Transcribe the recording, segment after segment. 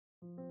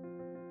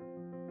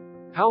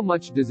How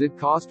much does it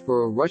cost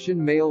for a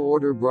Russian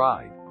mail-order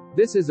bride?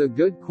 This is a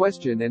good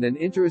question and an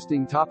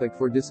interesting topic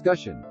for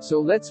discussion, so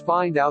let's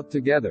find out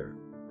together.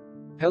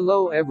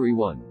 Hello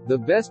everyone, the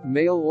best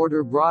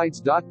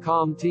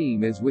mail-order-brides.com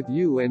team is with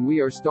you and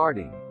we are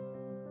starting.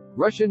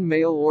 Russian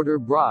mail-order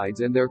brides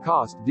and their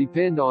cost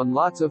depend on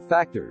lots of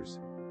factors.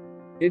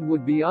 It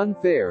would be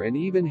unfair and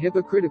even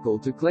hypocritical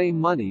to claim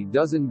money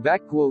doesn't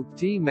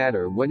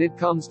matter when it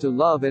comes to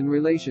love and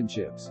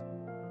relationships.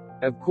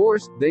 Of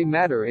course, they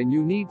matter and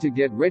you need to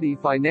get ready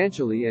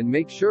financially and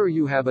make sure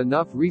you have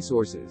enough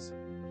resources.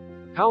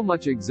 How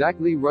much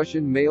exactly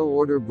Russian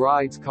mail-order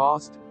brides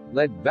cost?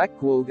 Let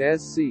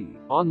SC.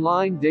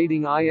 Online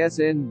dating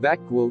ISN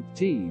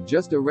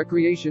just a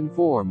recreation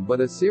form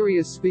but a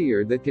serious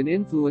sphere that can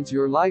influence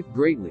your life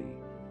greatly.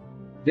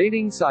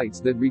 Dating sites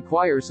that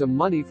require some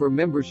money for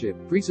membership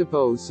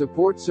presuppose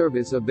support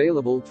service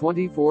available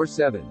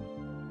 24/7.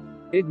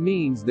 It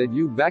means that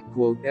you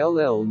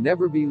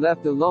never be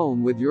left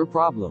alone with your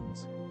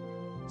problems.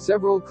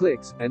 Several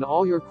clicks, and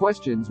all your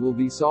questions will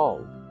be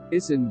solved.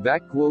 Isn't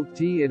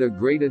at a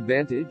great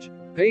advantage?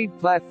 Paid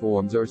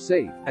platforms are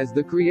safe, as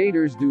the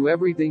creators do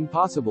everything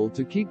possible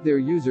to keep their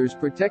users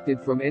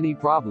protected from any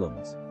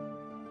problems.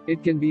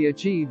 It can be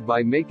achieved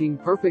by making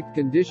perfect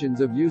conditions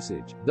of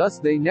usage, thus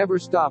they never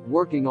stop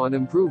working on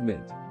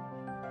improvement.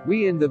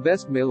 We in the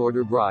Best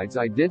Mail-Order Brides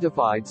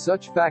identified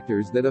such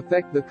factors that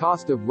affect the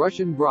cost of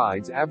Russian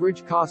brides.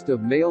 Average cost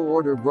of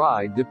mail-order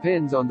bride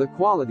depends on the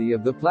quality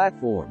of the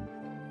platform.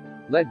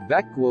 Let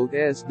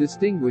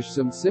distinguish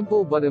some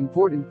simple but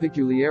important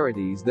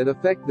peculiarities that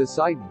affect the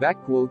site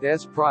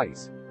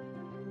price.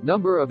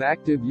 Number of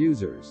active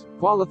users,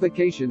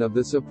 qualification of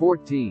the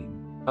support team,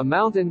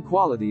 amount and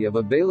quality of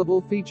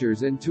available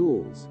features and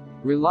tools,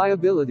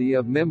 reliability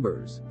of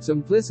members,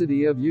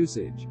 simplicity of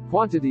usage,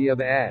 quantity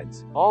of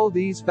ads. All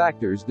these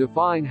factors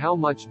define how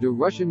much do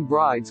Russian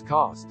brides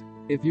cost.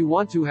 If you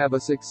want to have a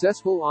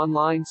successful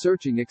online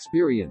searching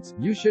experience,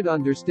 you should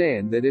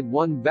understand that it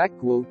won't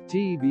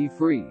be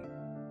free.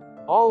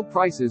 All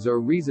prices are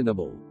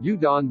reasonable. You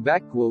don't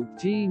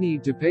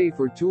need to pay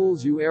for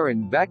tools you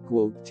aren't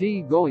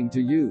going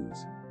to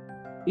use.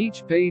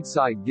 Each paid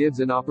site gives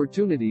an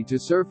opportunity to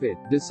surf it.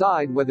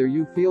 Decide whether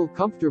you feel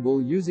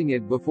comfortable using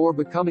it before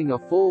becoming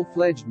a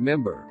full-fledged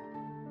member.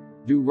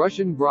 Do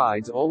Russian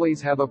brides always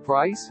have a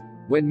price?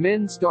 When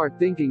men start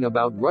thinking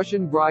about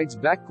Russian brides'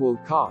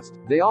 cost,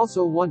 they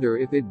also wonder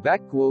if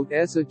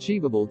it's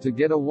achievable to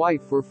get a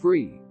wife for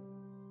free.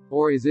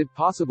 Or is it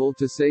possible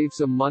to save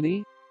some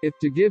money? If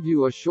to give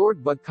you a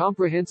short but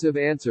comprehensive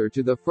answer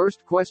to the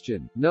first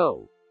question,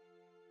 no.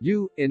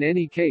 You, in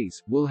any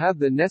case, will have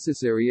the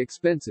necessary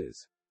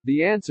expenses.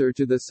 The answer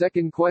to the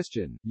second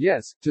question,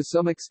 yes, to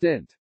some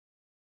extent.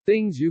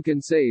 Things you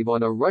can save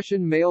on a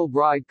Russian male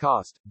bride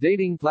cost,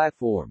 dating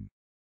platform.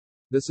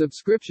 The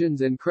subscriptions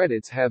and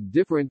credits have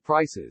different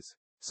prices.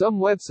 Some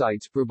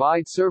websites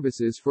provide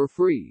services for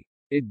free.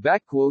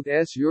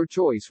 It's your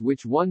choice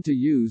which one to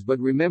use, but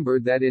remember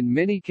that in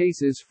many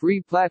cases free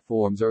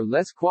platforms are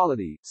less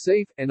quality,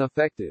 safe, and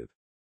effective.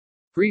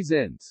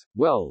 Presents,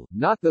 well,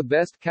 not the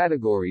best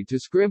category to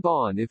scrimp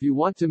on if you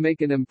want to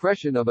make an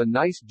impression of a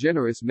nice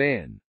generous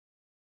man.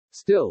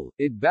 Still,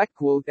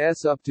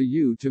 it's up to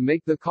you to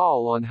make the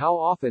call on how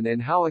often and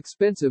how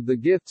expensive the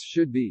gifts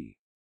should be.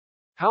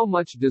 How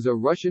much does a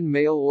Russian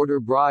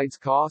mail-order brides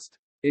cost?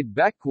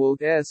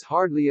 It's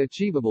hardly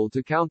achievable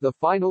to count the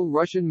final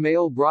Russian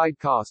male bride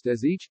cost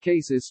as each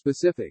case is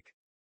specific.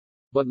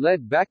 But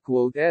let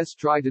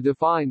try to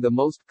define the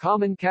most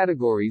common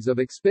categories of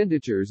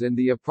expenditures and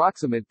the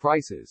approximate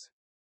prices.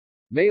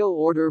 Mail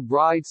order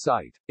bride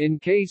site. In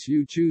case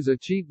you choose a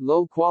cheap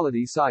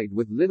low-quality site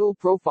with little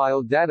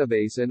profile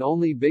database and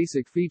only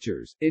basic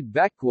features,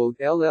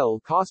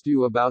 cost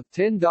you about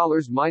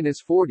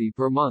 $10-40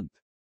 per month.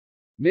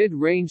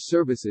 Mid-range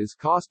services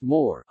cost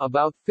more,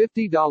 about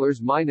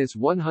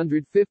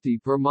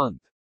 $50-150 per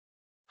month.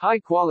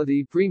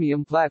 High-quality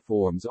premium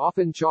platforms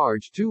often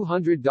charge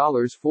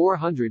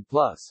 $200-400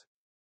 plus.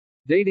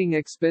 Dating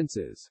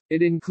expenses.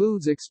 It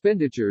includes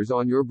expenditures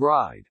on your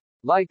bride.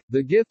 Like,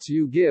 the gifts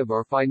you give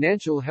or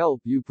financial help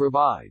you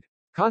provide.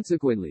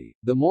 Consequently,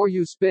 the more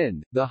you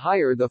spend, the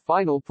higher the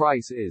final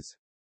price is.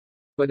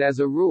 But as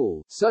a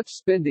rule, such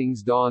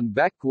spendings don't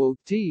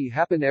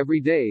happen every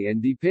day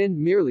and depend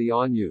merely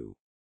on you.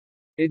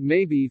 It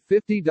may be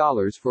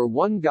 $50 for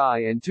one guy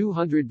and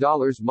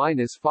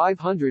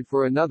 $200-500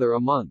 for another a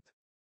month.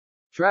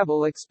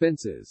 Travel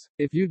expenses.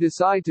 If you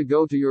decide to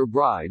go to your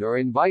bride or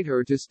invite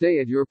her to stay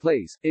at your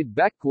place,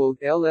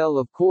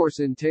 of course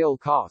entail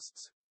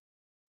costs.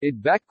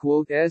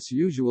 It's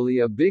usually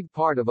a big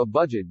part of a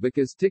budget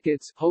because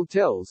tickets,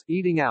 hotels,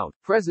 eating out,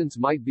 presents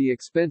might be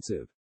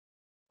expensive.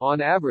 On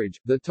average,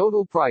 the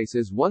total price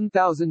is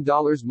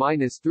 $1,000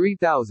 minus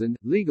 $3,000,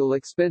 legal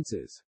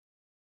expenses.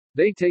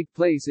 They take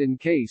place in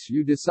case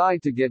you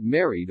decide to get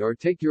married or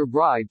take your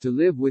bride to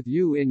live with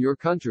you in your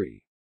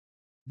country.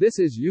 This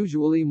is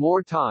usually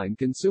more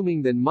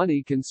time-consuming than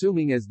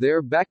money-consuming as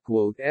there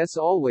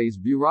always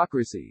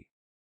bureaucracy.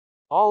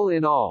 All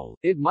in all,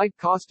 it might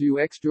cost you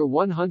extra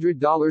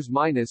 $100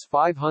 minus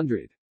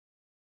 $500.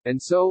 And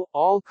so,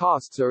 all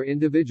costs are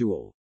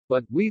individual.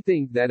 But we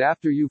think that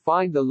after you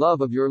find the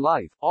love of your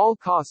life, all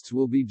costs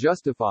will be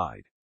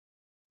justified.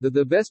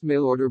 The Best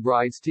Mail Order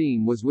Brides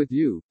team was with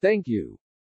you. Thank you.